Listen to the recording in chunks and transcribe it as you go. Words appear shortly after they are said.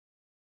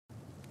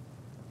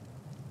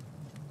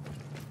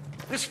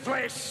This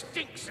place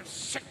stinks of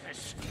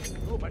sickness.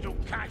 Hope I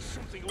don't catch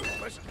something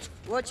unpleasant.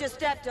 Watch your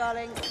step,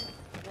 darling.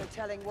 No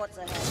telling what's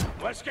ahead.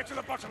 Let's get to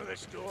the bottom of this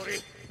story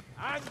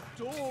and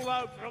dole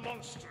out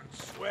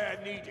remonstrance where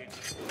needed.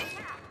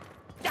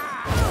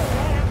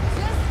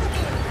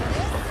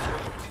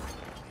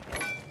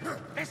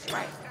 This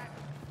way.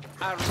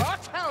 A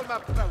rot helm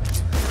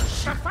approach.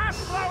 The fast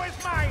flow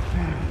is mine.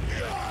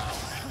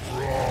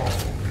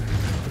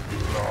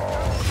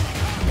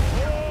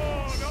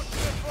 Oh, not to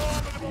the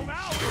formidable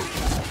now.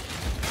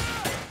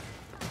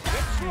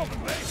 It's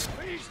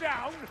lovely. He's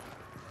down.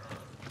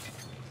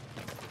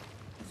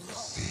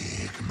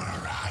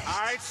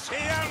 I see a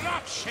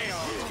rot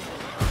shield.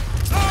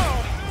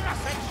 Oh,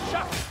 nothing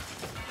shot.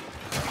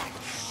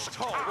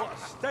 Oh, what a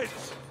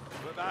stench.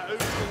 But that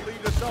ooze will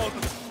lead us on.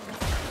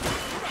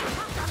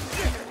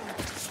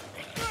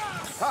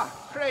 Ah,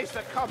 praise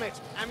the comet.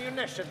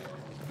 Ammunition.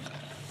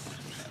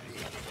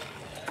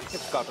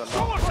 It's got a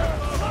lot.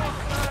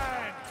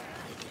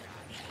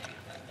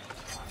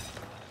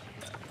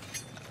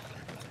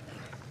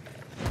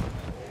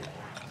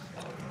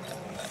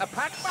 A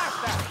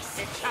packmaster.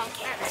 It shall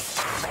perish.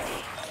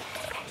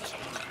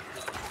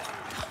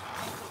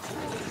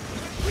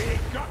 We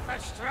got the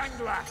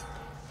strangler.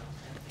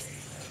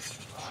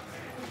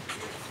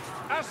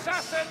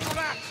 Assassin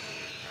rat.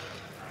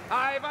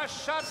 I've a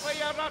shot for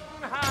your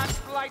rotten heart,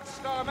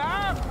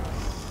 Blightstormer!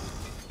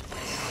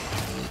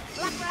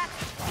 Black rat!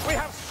 We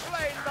have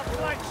slain the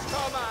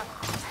Blightstormer!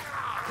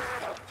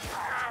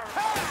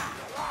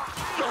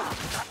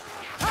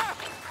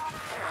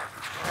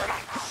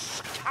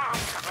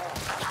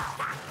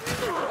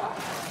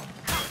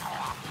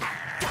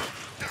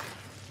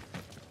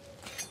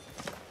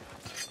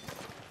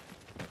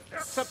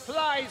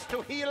 Supplies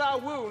to heal our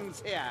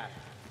wounds here.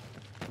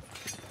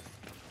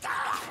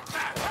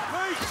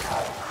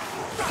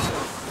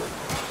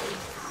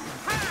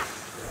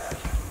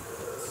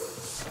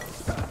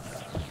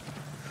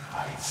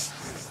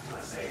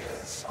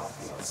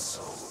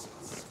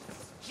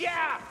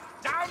 Yeah!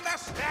 Down the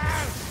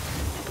stairs!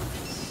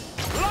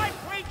 Life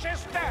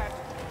reaches dead!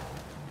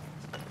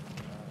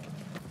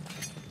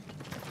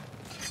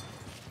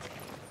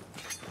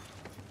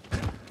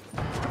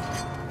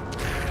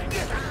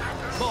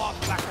 More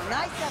black.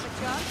 Nice to have a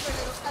chance for a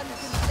little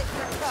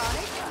unconflicted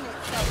carnage, isn't it,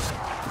 soldier?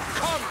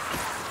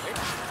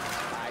 Conflict?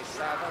 I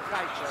serve a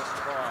righteous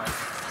cause.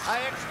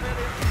 I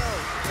experience no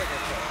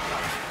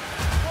criticism.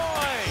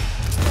 Boy!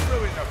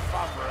 Ruined the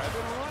fun for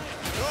everyone.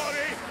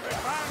 Sorry, we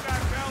found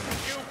ourselves a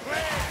few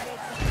players.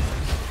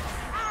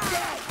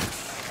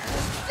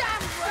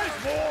 Damn There's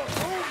more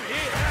room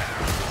here.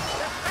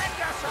 Defend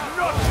yourself!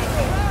 Not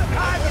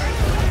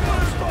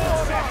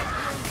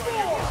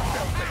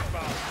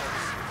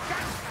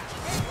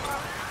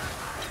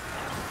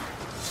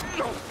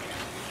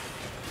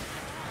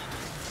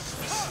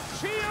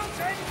Shields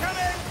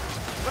incoming!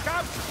 Look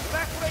out!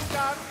 Left wing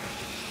gun!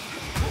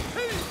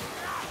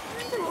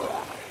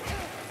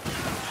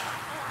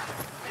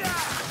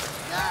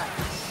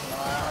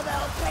 Oh,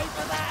 they'll pay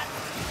for that!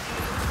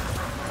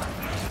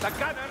 The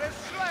gunner is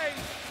slain!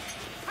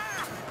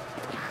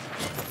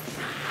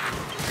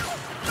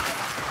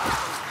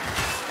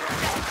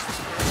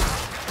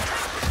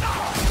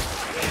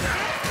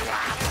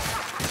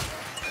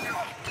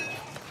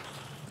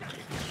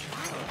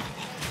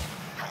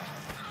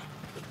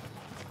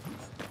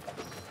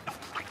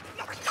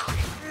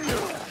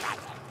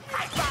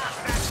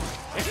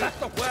 Is that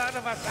the word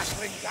of a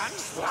battering gun?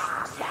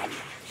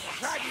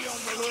 Shaggy on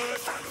the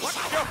word. Watch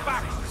your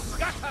back,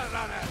 gutter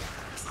runner.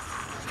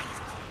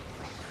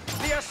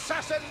 The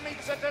assassin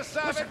meets a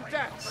deserved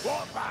death!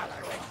 What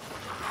battering?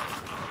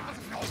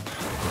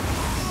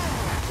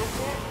 The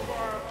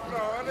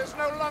warlord is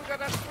no longer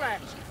the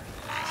threat!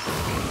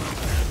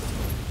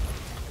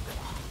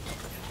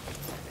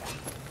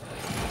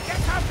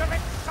 Get out of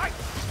its sight!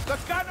 The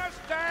gunner's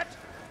dead!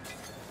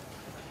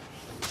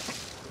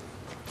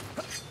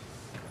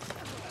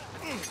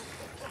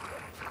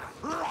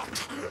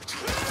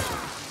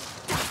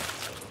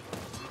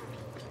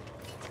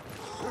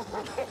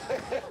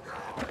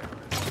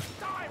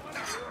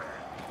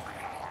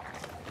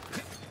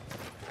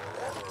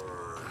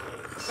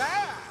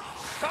 There!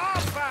 Star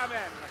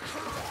famine!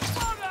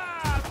 Honor!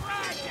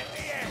 Right at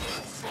the end!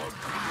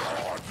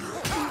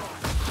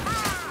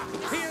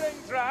 Healing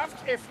draft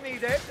if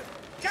needed.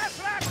 Get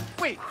that!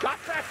 We got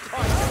that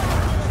point!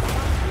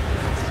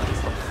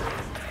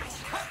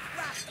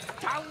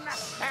 Down the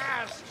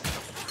stairs!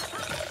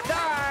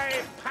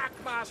 Die,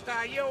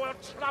 Packmaster! You will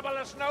trouble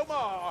us no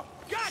more!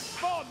 Get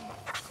bomb!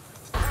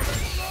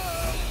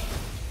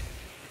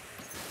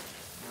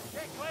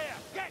 Get clear!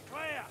 Get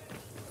clear!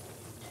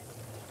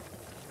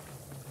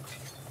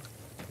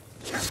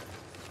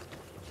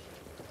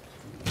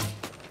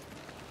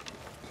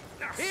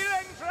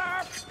 Healing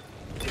draft!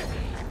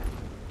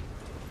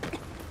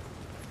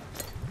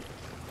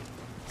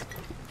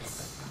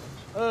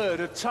 Heard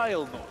a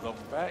tale not long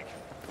back.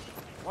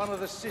 One of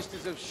the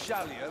sisters of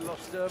Shalia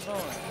lost her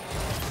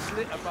mind.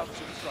 slit amongst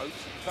some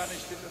throats and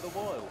vanished into the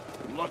wild.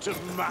 Lot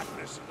of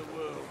madness in the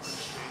world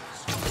these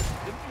days.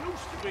 Didn't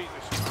used to be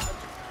this mad.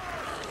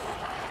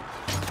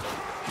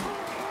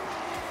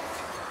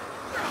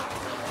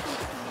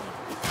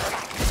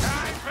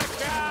 Time for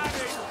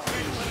guarding,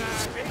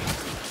 Illuminati.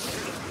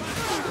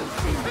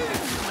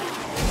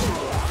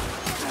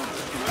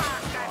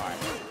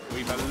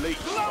 We've a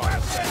leech by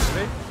the sound of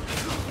it.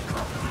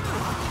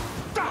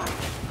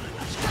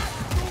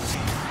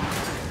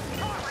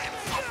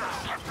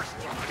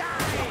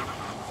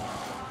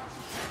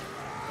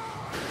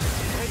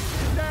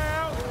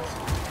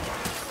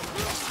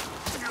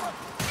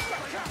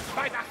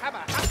 By the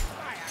hammer,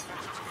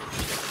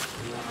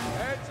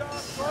 Heads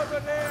on,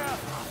 Grenadier!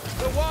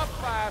 The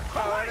wildfire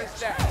power is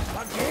down.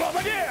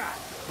 Grenadier!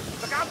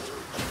 Look out!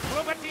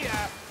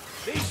 Grenadier!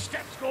 These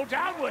steps go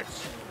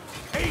downwards!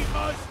 Aim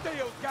my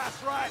steel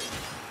gas right!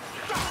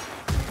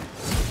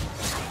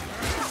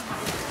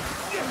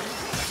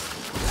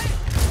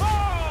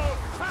 Oh!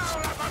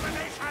 Foul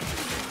abomination!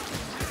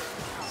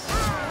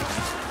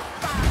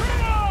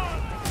 Come on!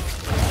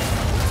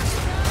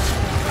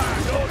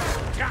 Don't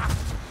daft!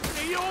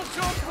 Do you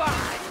also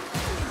fly?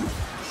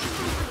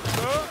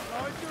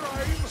 Like your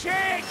aim.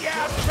 Take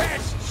your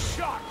best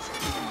shot!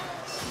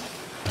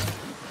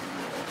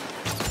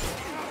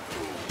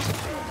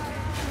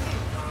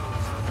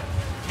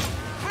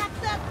 Hack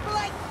that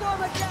blight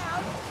stormer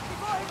down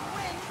before his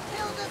wind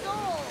kills us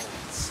all!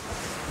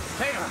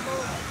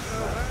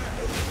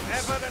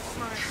 Never the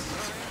smite.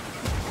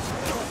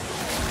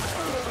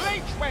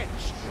 Leech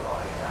wench!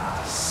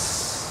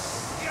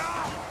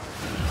 Yeah.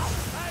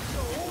 That's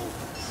all.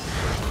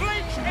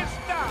 Bleach is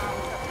down.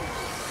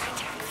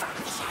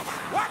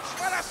 Watch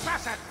for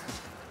assassin.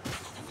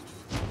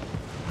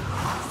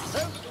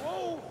 Help to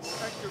all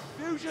and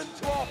confusion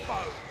to our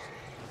foes.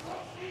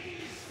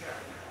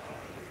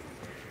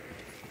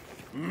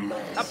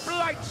 A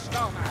blight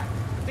stormer.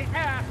 The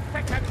air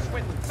thickens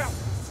with filth.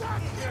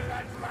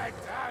 Succulent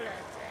vitality.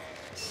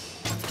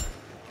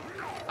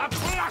 A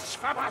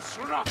blasphemous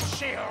rock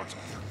shield.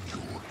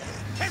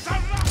 It's a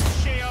rock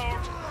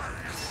shield.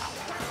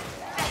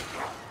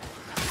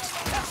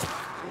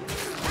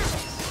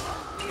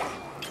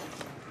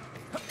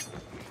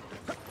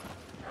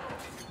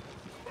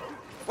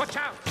 Watch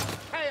out!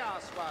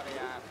 Chaos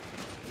warrior.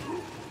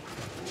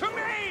 To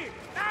me!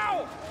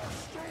 Now!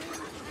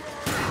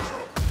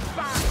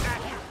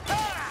 Bastard!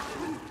 Ah!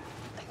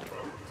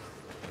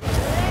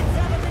 Let's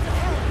have a bit of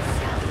help,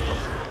 shall we?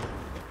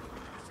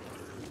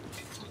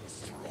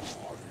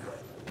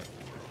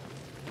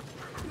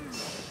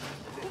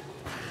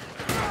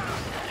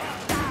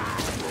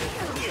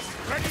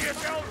 Ready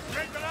yourselves,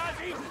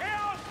 Regulati!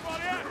 Chaos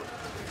warrior!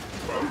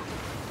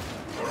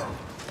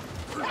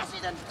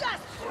 Ashes and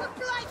dust! The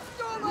blight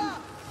stormer!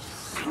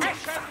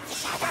 Mission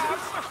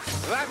stop!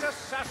 That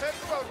assassin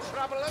will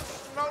trouble us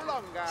no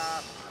longer.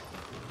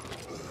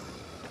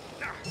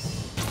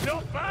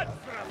 Not bad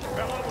for a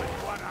fellow with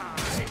one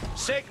eye.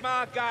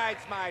 Sigmar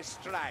guides my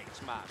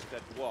strikes,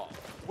 Master Dwarf.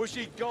 Wish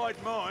he'd guide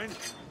mine.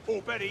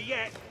 Or better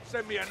yet,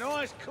 send me a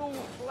nice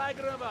cool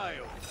flagon of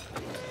ale.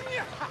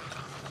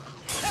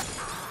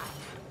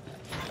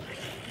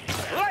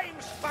 Lame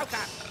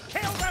spouter!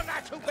 Kill the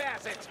rat who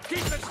bears it!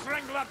 Keep the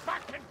strangler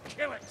back and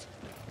kill it!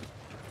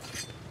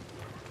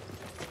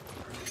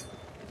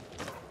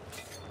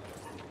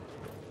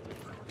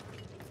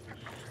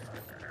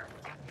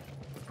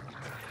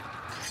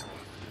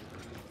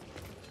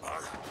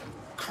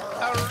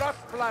 A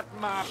rough blood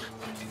mark.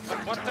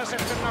 But what does it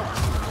denote?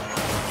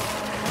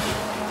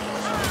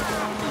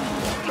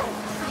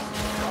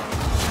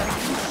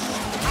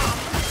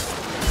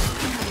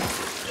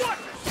 What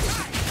a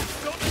sight!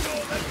 Don't know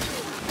that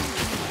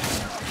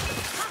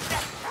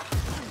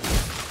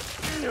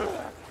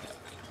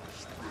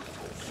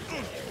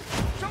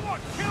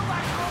someone kill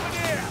that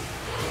grenadier!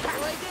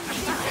 Poison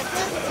secret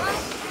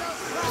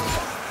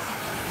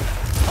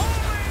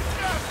Holy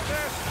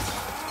justice!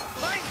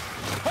 Mine!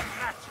 Hook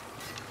rat!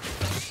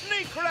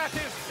 Sneak rat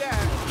is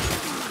dead.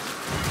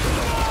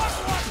 Lord,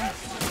 what a...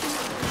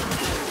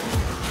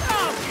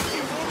 I'll give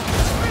you one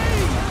for me!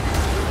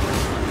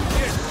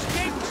 You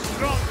stink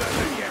stronger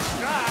than you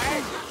try!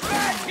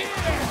 Right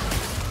here!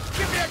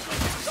 Give me a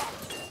good shot!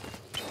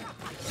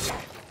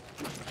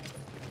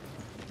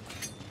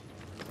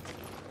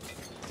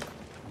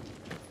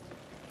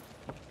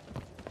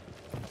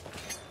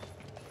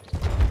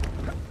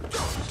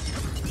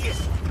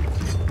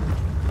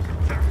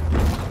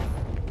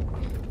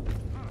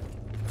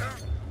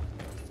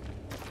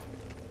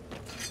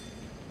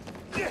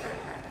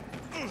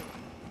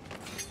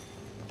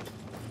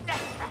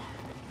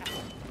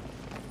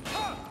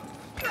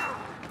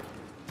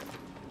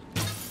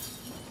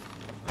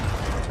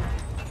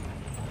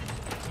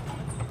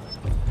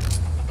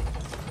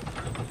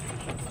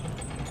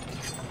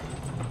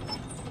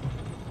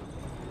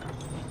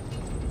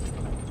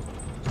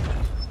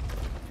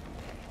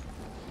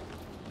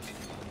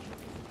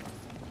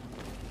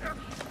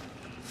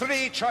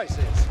 Three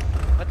choices,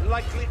 but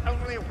likely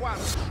only one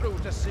true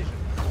decision.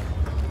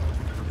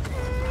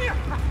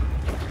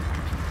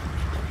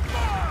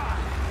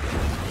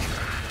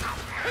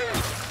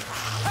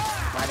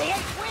 The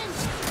 8th wind!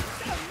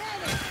 So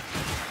many!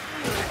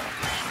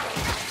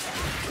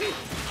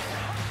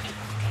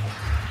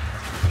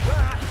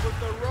 That was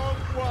the wrong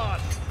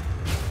one.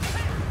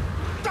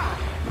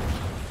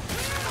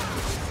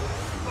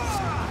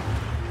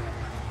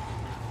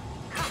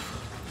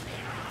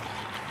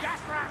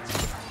 Gas rat!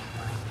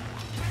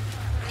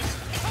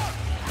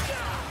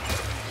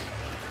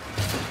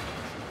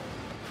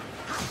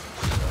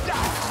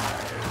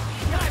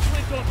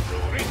 Nicely done,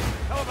 Rory.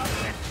 How about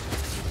this?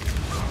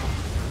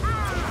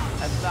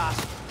 At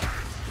last.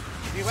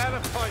 Beware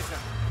of poison.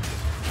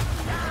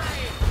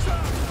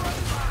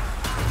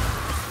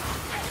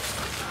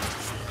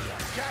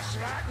 Gas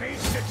rat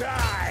needs to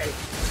die.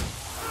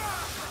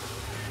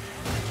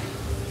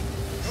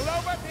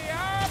 Over the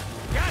arm!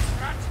 Gas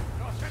rat!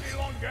 Not any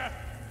longer.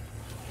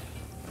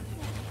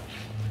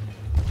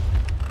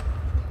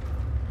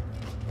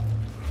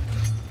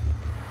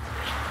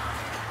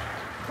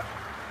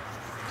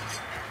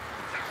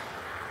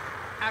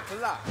 At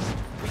last,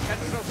 we can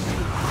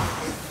proceed.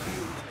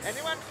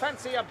 Anyone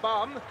fancy a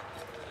bomb?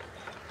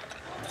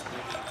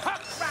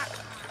 Hot rat!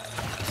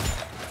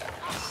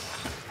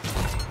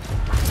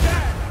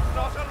 Dead,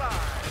 not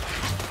alive.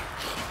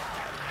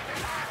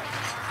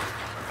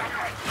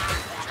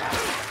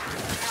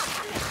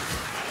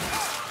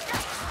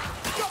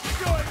 What's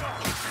going on?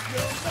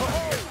 You're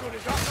not as good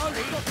as us.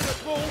 Only look at the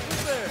balls in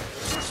there.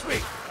 Trust me,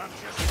 I'm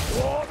just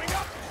warming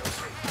up.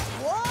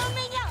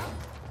 Warming up!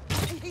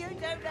 You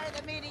don't know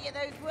the meaning of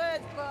those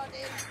words,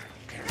 Barney.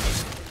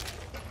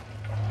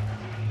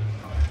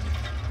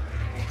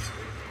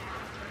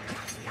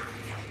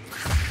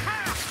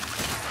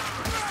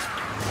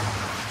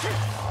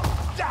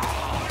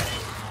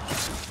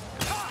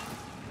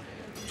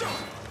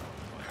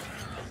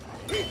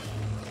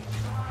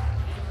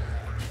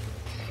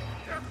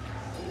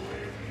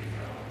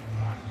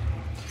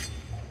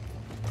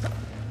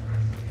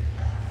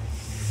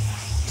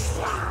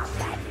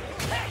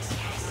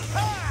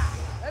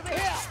 Over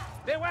here!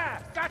 Beware,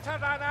 gutter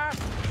runner.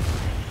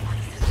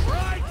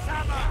 Right,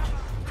 hammer!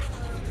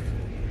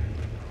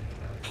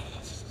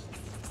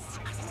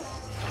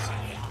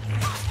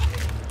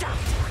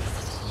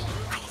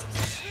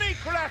 Sneak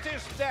rat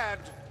is dead.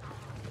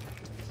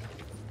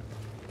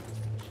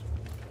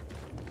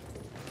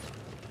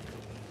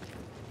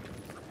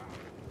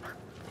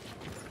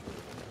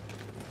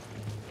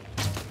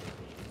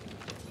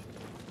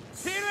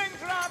 Healing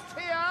draft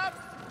here.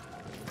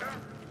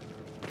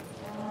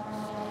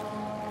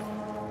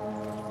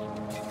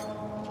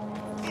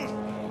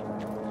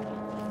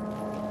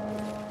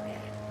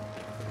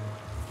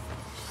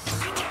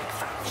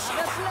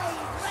 The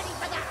blaze ready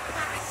for the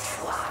fight!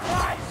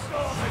 My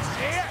Stormer's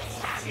here!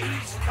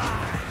 He's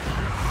fine!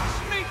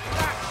 Sneak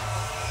rat.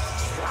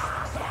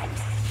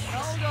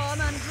 Hold on,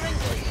 I'm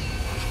drinking.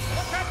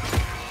 Look up,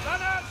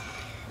 runners.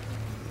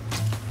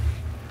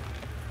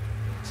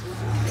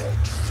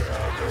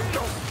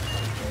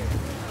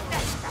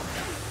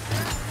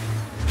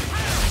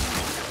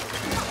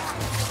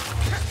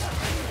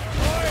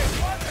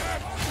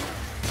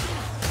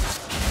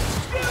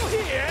 Still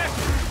here?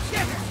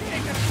 Just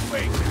take a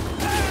swing!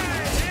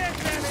 Hey, here's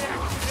where the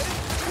action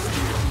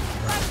is!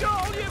 That's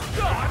all you've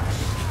got?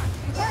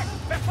 Quick,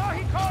 before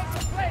he calls the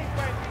plague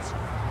winds.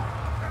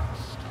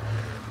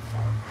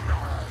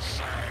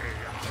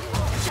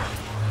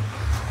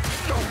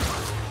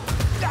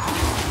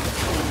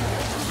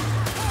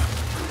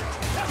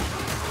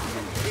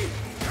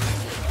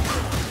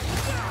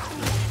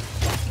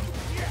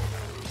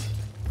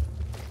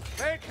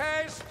 Make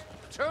haste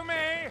to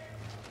me.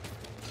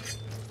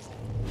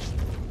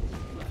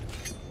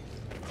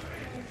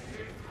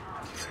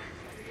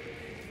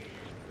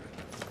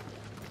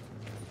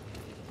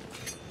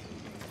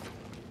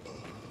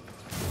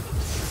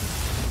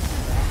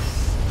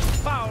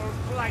 Foul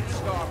blight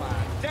stormer,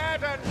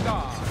 dead and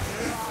gone.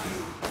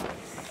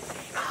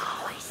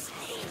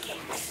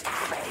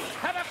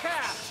 Have a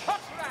care,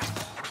 hot rat.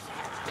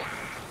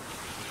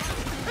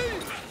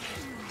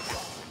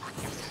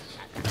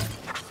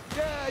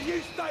 Yeah,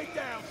 you stay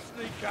down,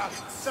 sneaker!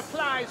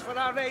 Supplies for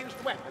our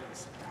ranged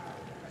weapons.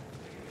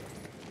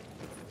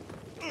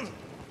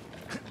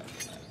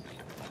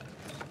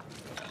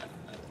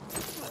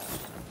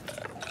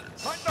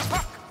 Find the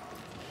hook!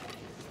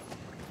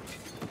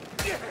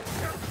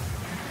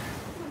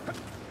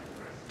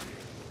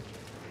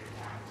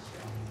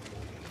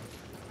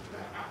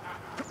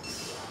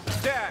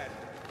 Dead,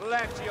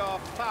 let your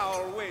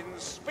foul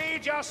winds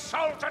speed your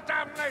soul to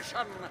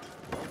damnation!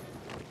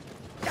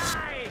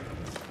 Die!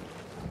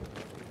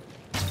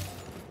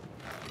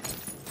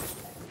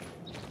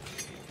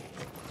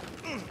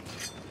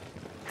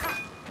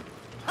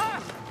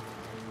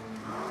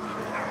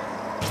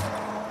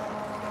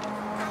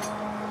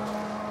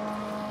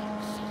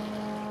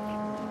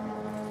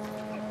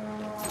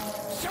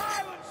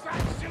 Silence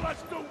that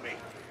zealous doomie!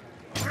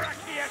 Crack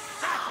the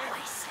assassin!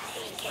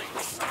 Not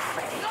the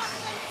seven!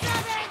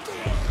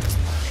 Take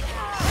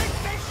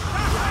this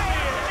journey!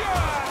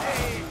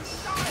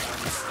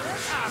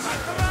 I'm a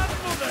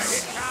grandmother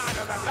hit hard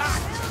of the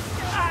back!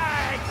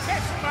 I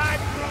kiss my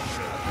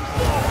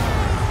brother!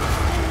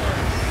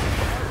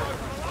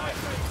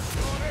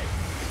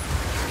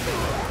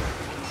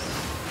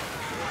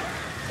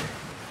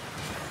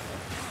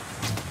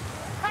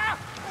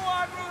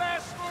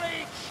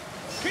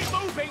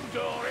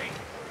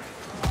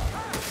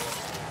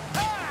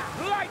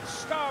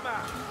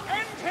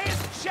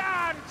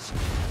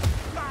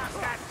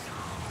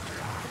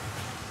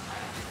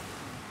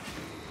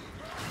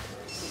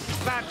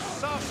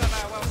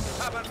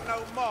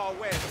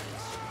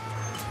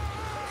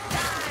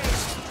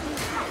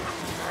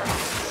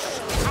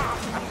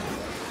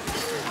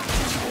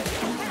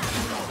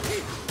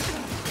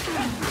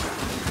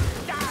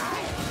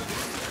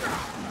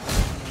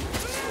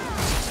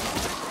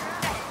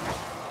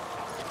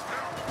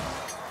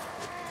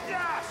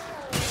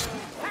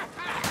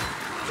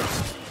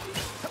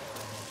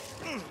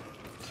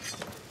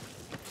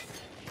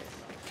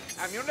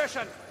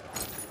 ammunition!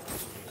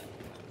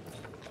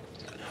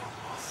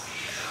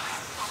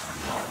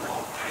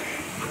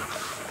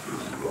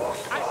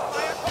 I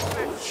spy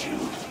a movement!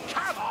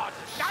 Come on,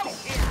 down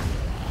here!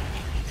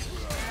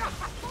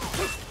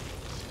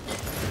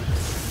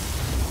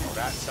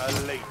 That's a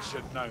leech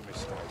and no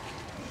mistake.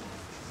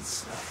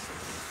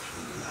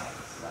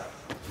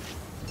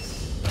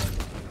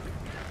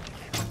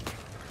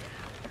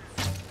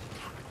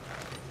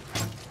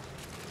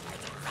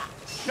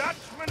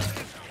 Judgment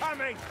is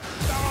coming!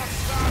 Dark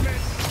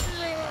vermin!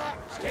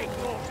 Stay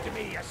close to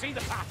me, I see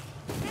the path!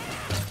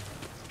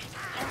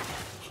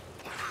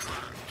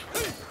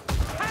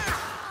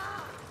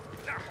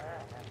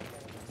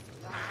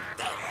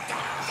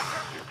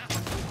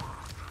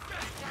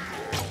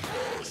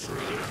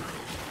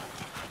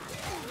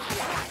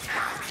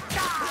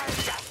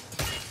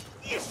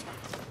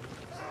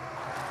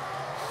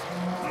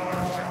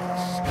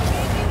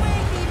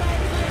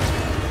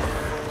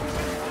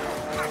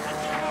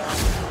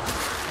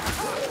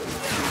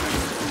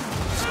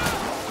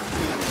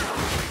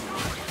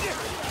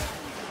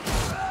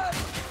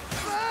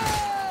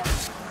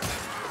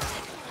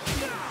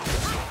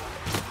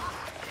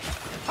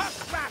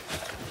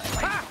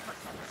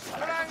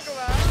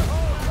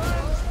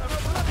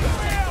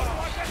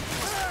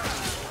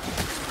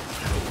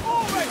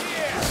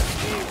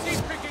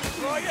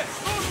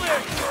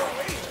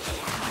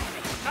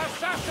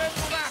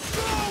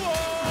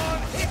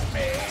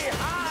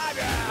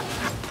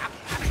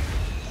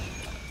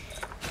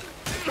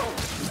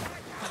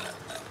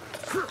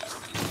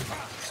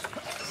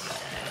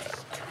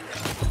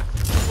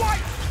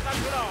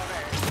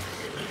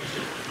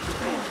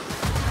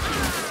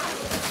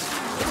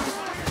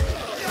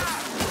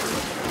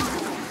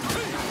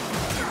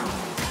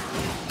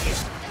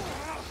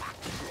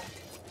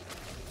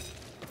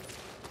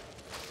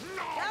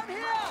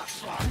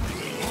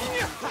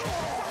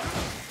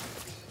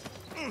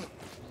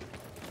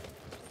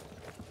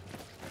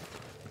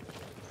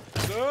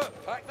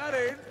 Pack that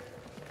in.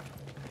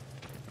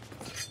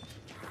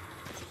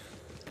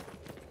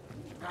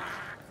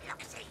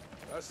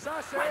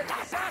 Assassin!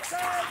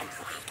 Assassin!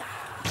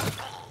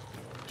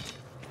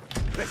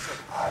 Listen.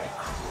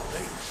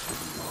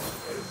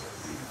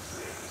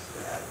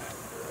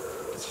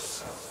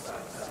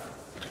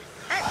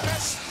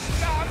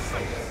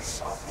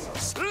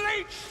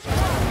 Leech!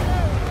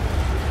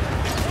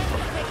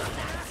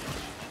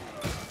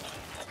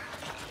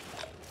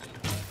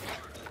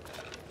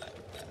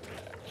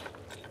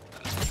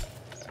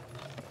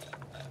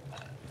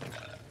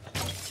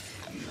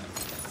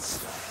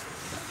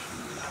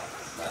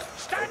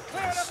 Stand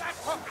clear of that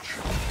hook!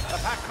 The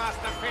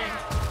Packmaster Fiend!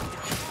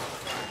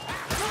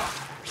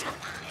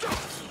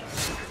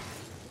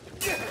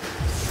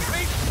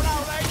 Leech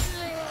prowling!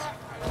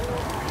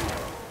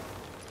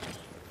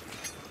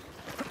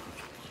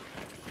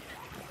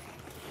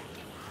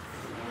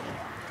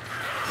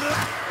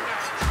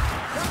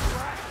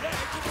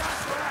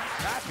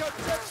 That's got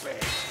to be.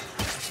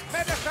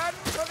 Medicine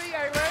for the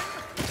Aaron.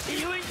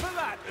 Healing for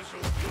that as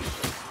well.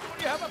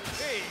 You have a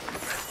pig.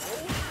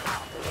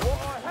 What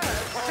I have.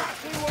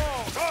 Catchy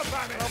wall. Go on,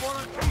 Bannon. I want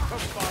to keep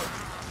them both.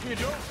 You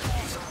do?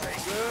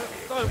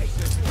 Don't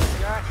sit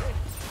Jack.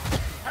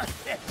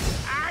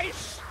 I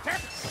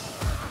step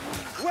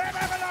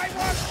wherever I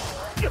want.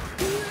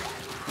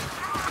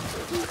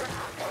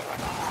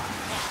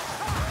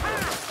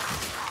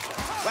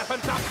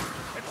 Weapons up.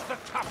 It's the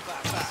tougher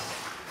back.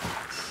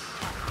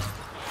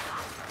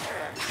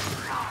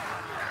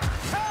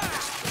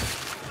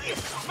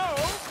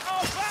 Move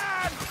or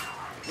burn!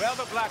 Well,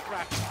 the black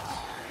rat.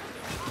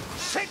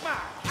 Sigma,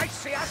 I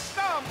see a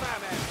storm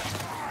vermin.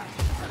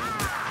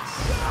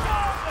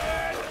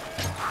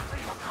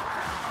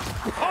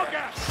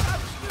 Hogger!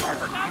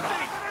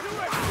 Nothing!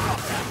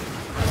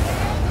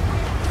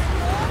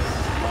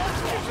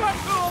 Is that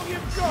all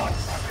you've got?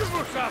 Give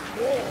us some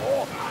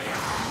more!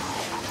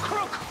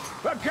 Crook!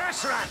 The gas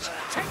rat!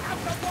 Take out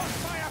the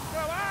bonfire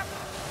thrower!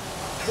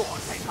 Go on,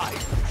 say hi.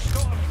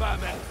 Storm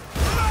vermin!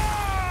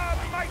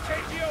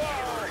 Mighty duo!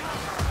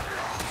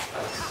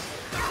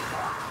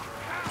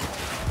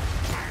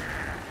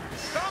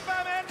 Storm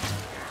vermin!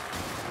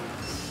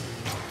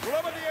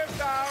 Lower the earth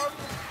down!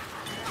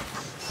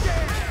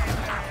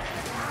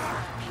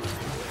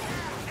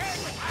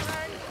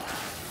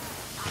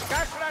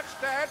 Gas rat's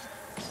dead!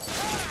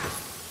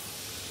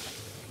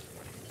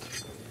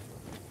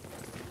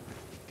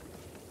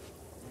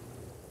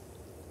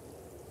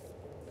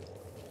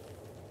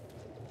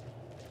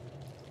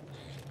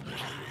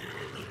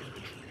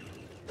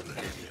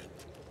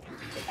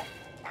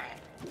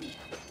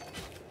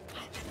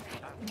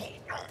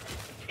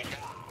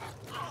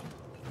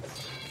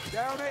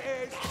 Down it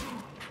is!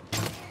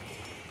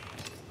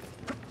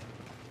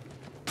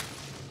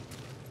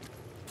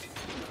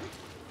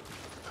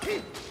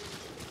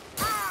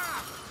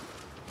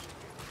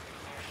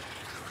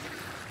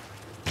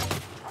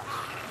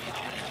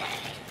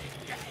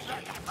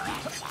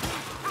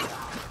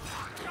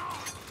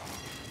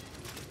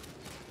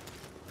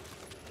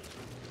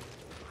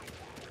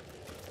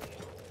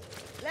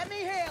 Let me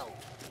heal.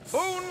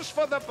 Boons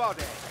for the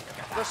body.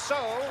 The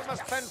soul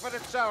must fend for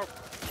itself.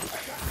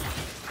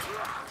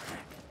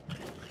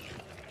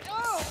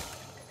 Oh!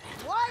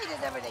 Why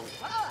does everything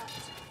hurt?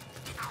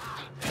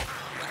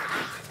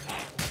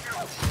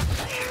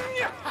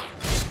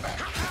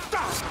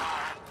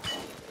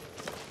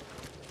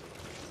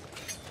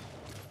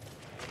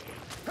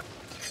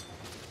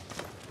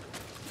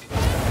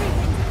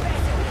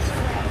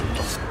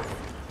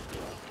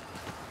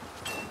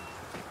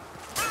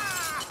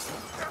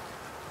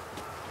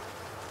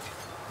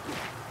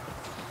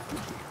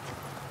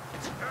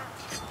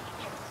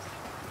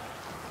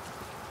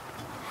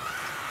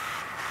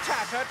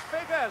 Tattered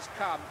figures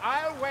come.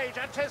 I'll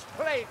wager 'tis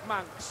plague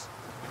monks.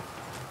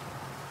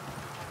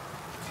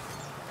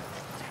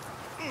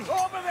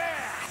 Over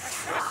there!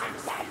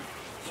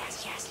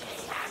 Yes,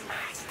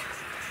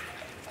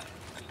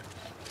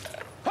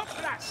 Hook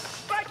that!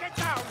 Strike it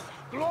down!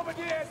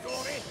 Globadier,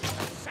 Dory!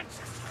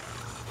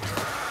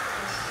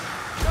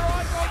 No,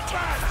 I got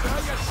bad, sir!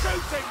 You're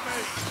shooting me!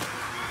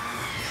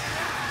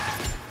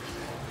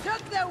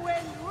 Took the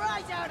wind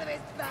right out of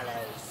his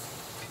bellows.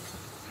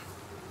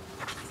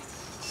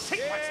 See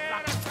what's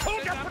left!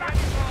 Hold your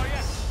breath for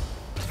you!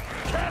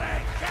 Kill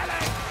it! Kill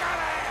it!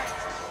 Kill it!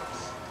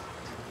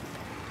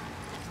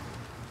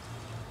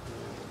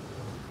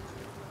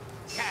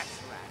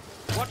 Gas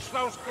rat. Watch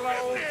those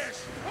globes.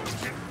 Yes!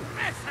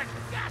 Listen,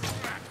 gas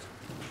rat!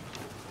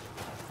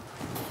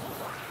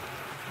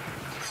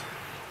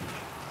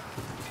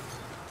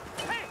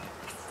 Hey!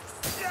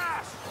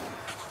 Yes!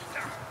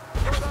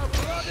 For the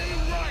bloody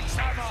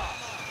Reichshammer!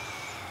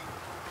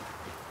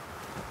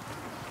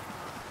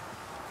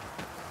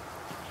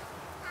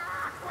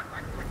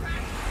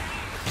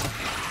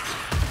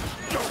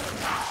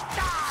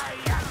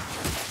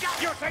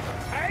 You think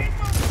pain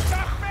will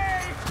stop me?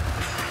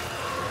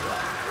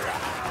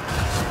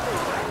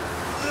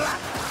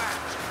 Black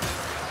rat!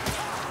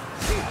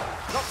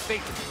 Not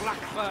these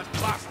blackbird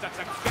bastards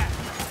again.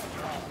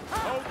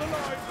 Hold the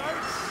line,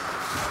 mate.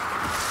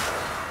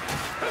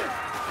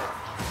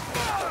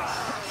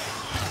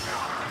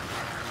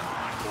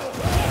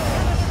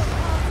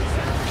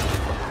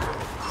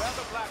 Where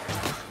the black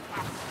rat?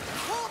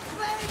 Hook,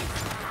 please!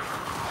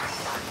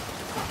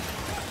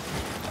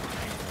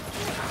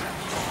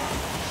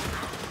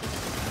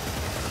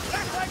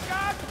 That's the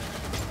gun!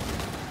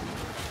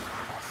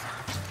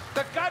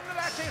 The gun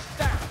rat is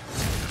down.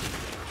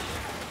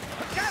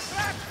 Gas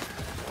rat!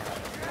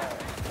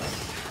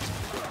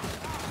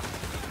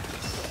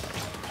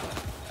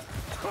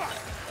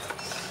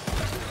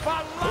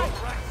 For life,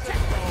 rats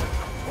and bones.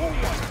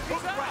 Always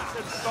put rats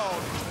and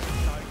bones.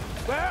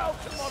 Well,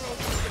 tomorrow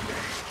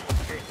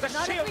The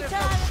Not shield every is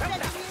time no it's shelter,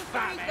 sending you free,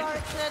 vermin.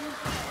 Garrison.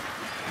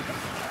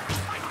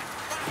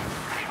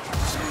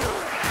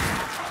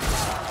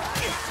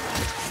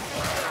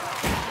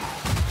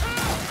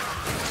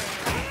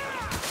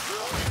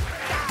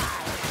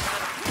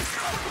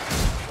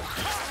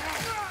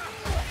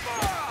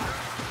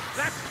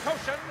 That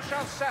potion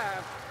shall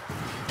serve.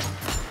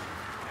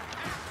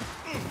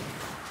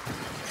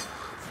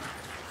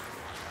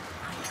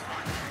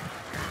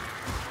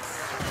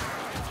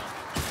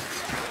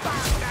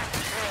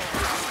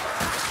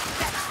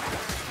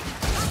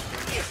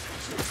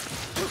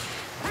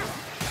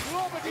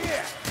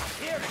 Globadier!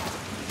 Hear it!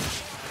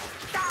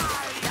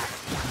 Die!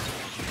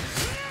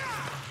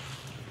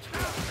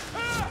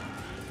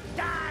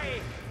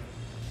 Die!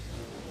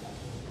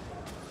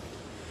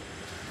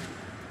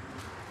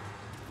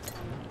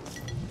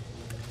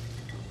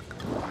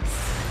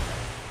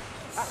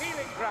 A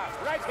healing ground,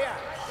 right here.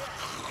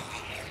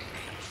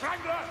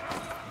 Strangler!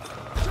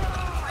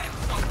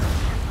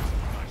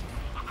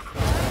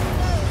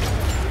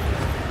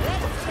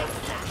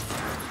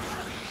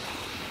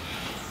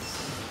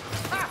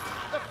 Ha!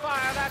 The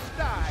fire that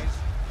dies.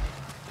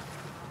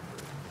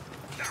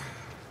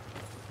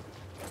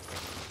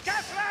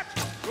 Gas rat!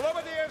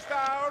 Globadier's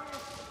down.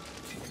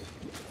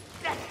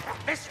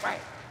 This way.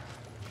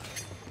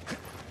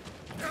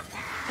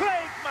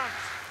 Plague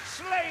monks!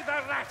 Slay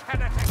the rat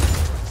heretic!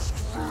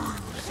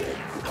 Just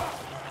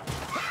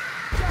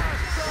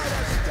try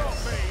to stop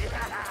me!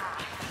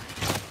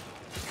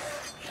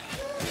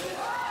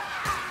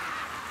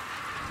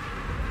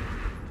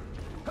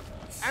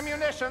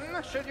 Ammunition,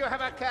 should you have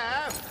a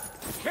care.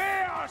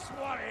 Chaos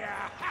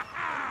Warrior! Ha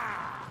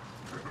ha!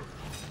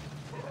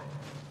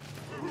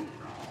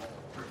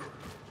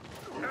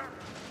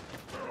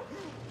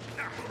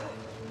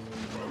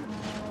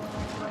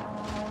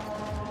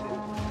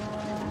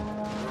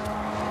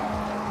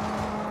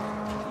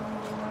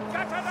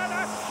 Got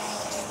another!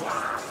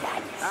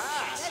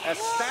 A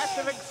stash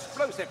of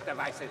explosive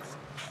devices.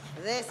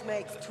 This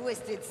makes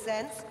twisted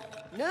sense.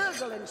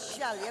 Nurgle and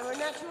Shalia are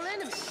natural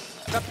enemies.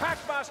 The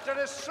Packmaster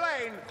is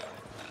slain.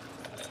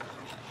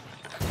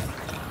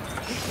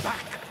 He's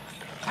back.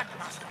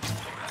 Packmaster.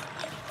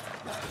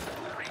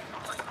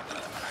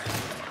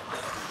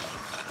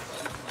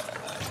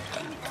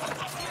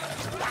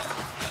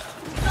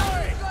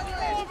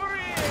 Over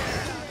here!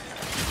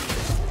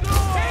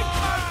 Take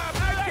them!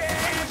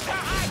 Again!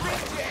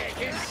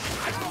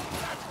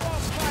 That's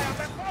what fire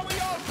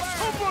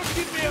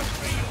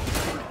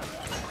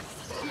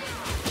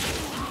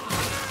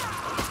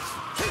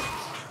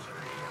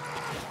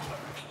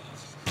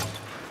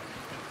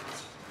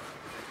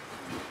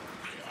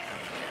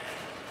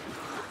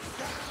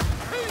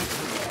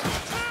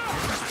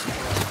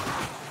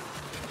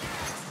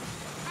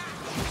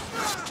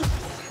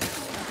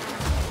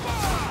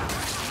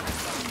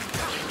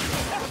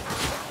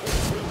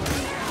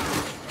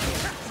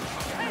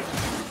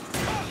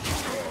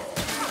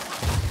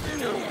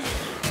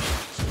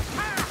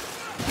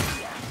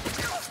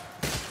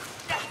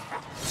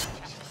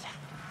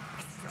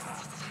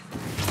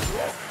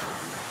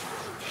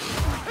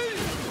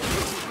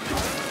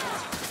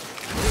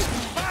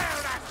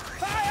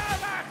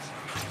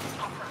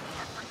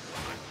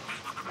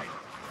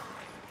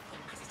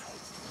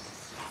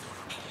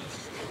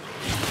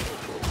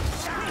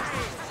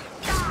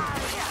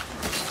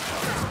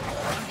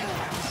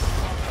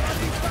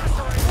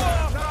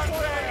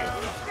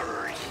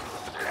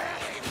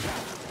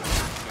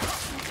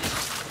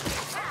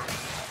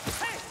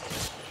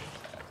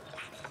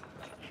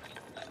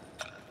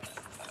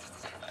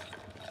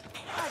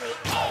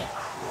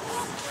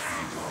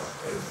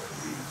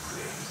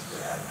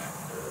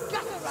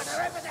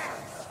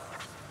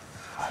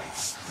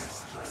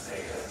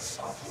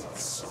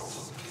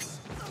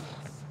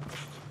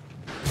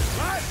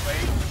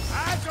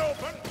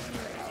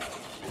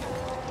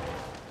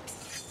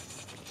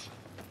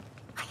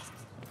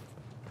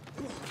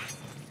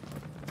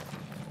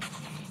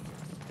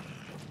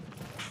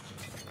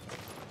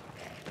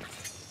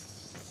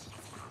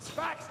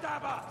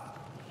backstabber!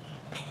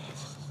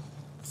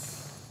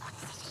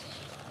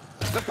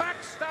 The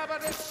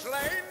backstabber is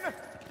slain.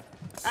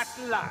 At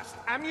last,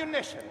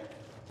 ammunition.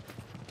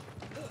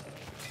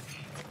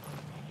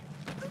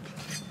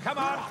 Come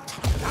on,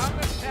 down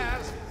the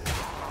stairs.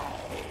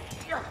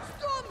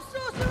 Storm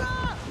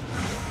Sorcerer!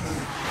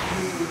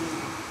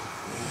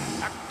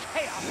 A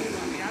chaos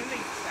on the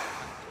elite set.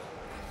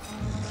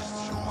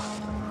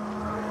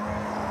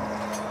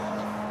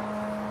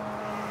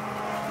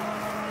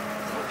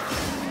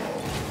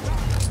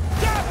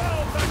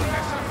 Double the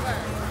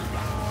discipline!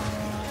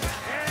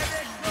 Here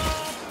it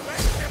comes!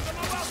 Let's give them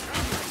a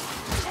welcome!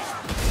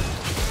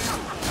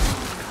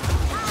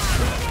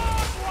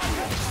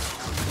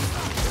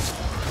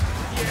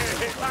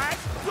 Yeah,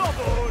 that's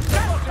double!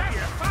 Just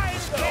find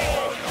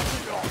Oh, those!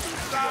 no.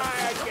 Try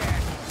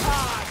again.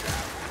 Harder.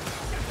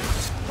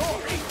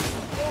 Sorry,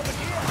 over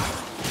here!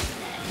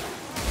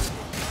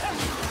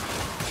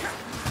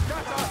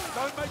 Cutter,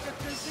 don't make a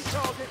juicy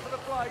target for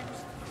the flames.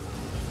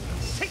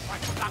 Take my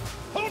stuff.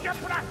 Hold your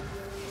breath.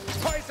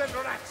 Poison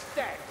rat's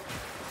dead.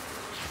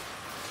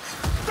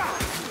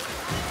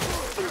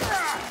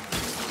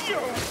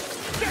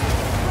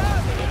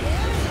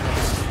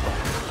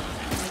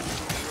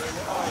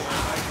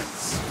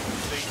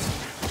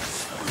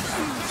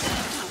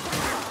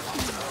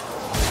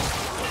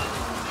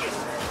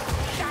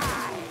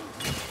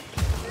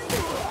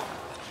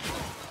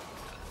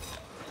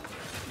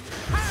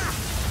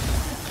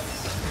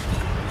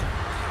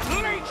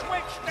 Leech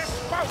witch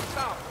disposed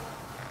of.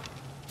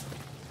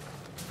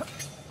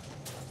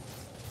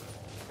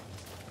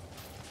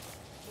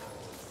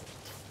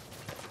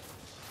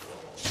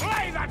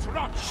 Slay that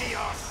rot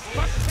shield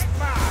for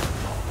Sigma!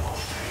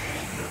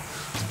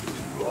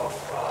 Your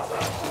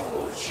father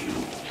owes you.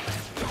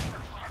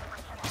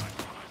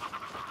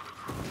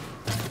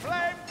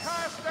 Flame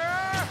caster!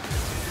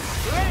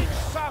 Leech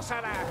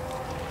sorcerer!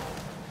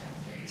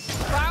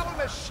 Foul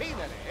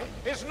machinery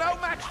is no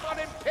match for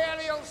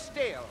Imperial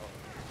steel.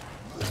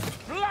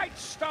 Blight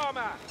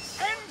Stormer!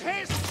 End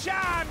his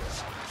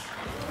chance!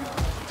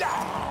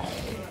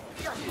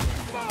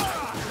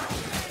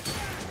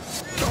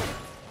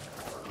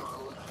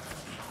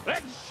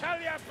 Let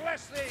Shalia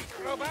bless thee,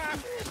 Crowbar!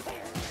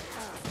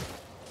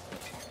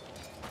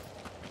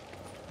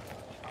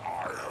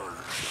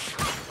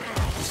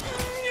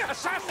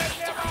 Assassin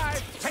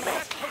nearby! Take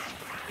that push!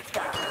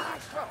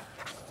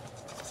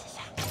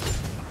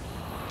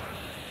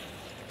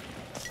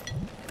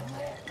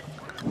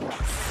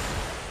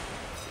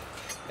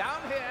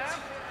 Down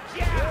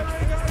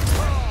here!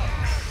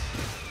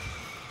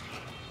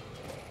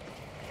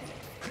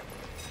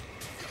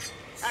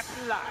 At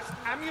last,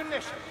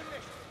 ammunition!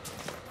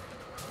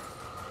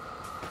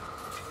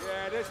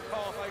 Yeah, this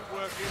path ain't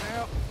working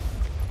out.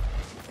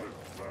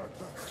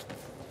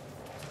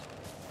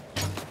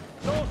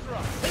 Sorcerer,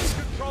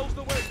 who controls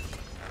the wind?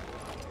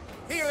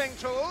 Healing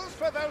tools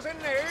for those in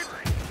need!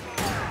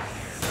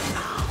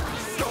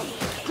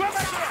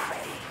 Grenadier!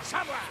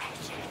 Somewhere!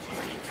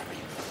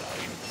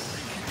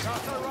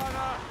 Gutter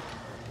runner!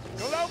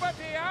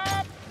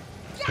 Globadier!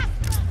 Just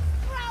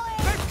throw it!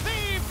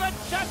 Receive the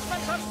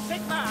judgment of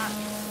Sigma!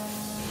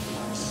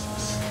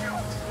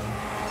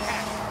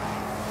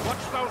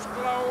 Watch those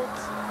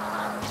globes!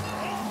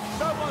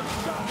 Someone's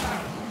shot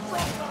that!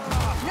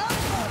 No!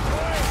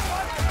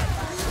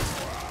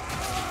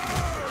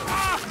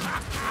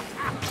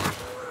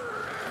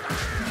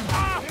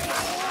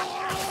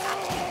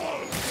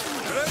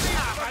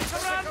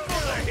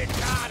 It's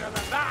harder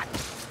than that!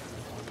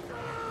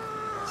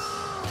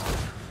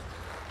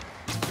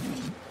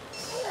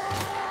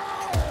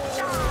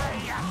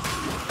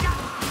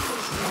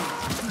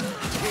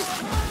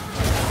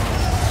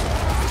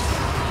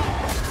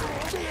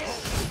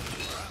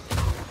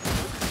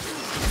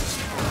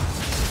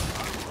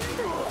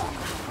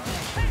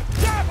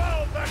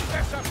 Double the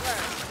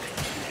discipline!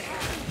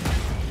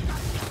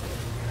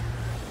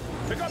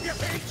 Pick up your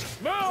feet!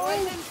 Move!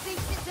 Poison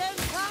seeks its own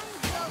tongue,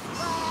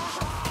 Silver!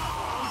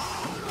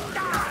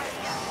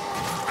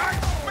 I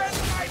spend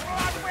my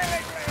blood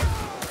willingly!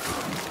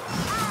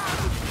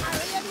 Are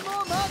there any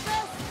more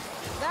Moses?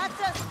 That's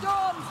a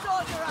Storm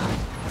Sorcerer!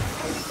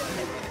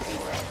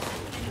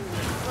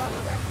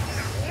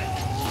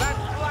 That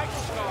Blight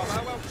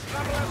Stormer will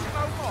trouble us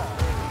no more!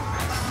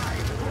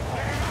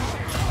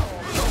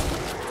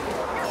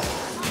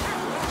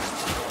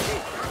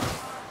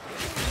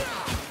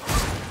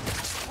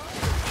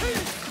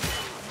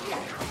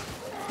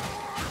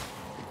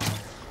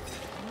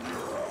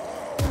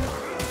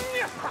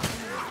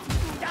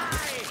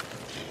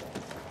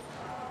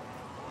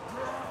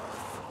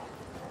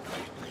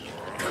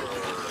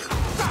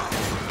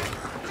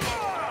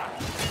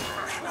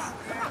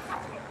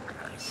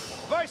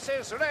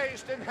 Voices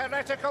raised in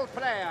heretical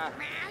prayer.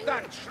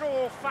 The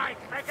true fight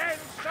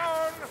begins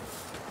soon!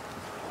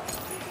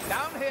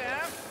 Down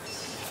here,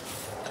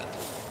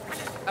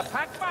 a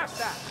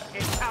packmaster,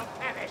 it shall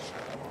perish.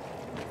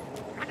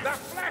 The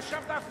flesh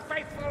of the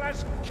faithful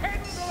is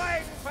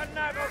kindling for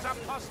Nurgle's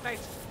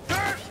apostates.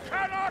 This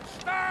cannot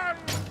stand!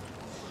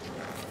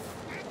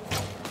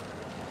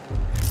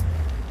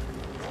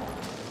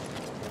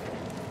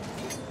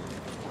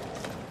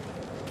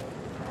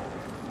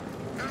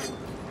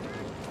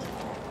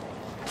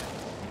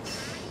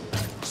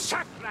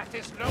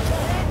 practice no more.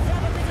 Let's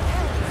have a bit of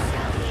fun,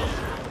 Sally.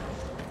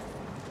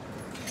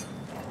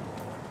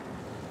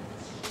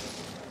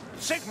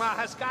 Sigma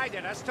has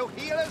guided us to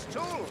healer's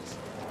tools.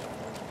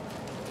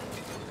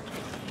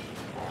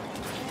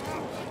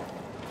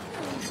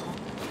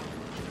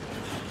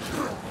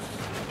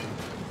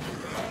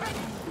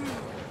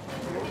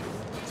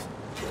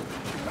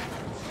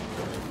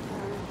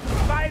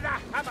 By the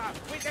hammer,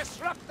 we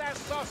disrupt their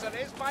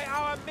sorceries by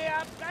our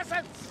mere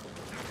presence.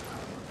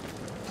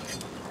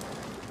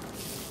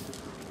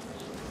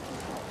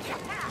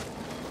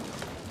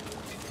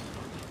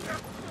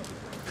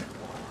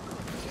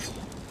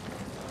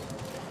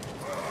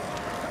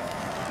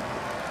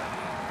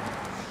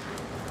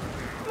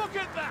 Look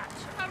at that!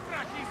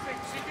 Araki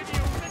thinks he can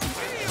use the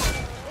shield!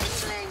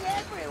 Tingling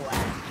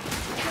everywhere.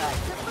 Good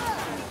to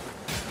burn.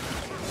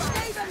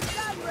 Save him,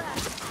 Sandra.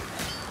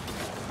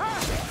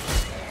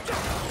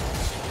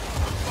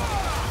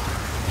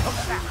 Look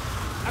at that!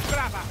 A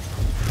grabber!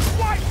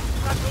 Wipe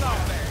the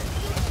glory!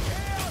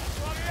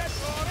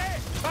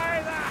 By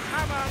the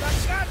hammer, the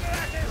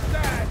gunrat is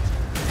dead!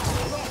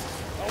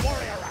 A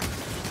warrior rat!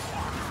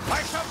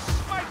 I shall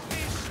smite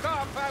these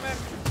star vermin!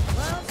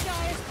 Well,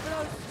 guys,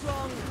 blow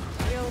strong.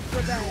 We'll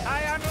prevail.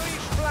 I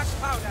unleash black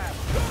powder!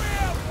 Come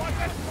here,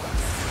 Watson!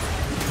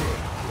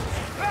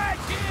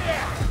 Right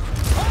here!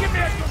 Give me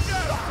a good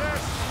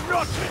justice!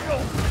 Not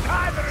enough!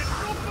 Either in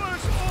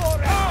numbers or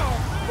in... Oh!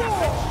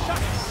 Shut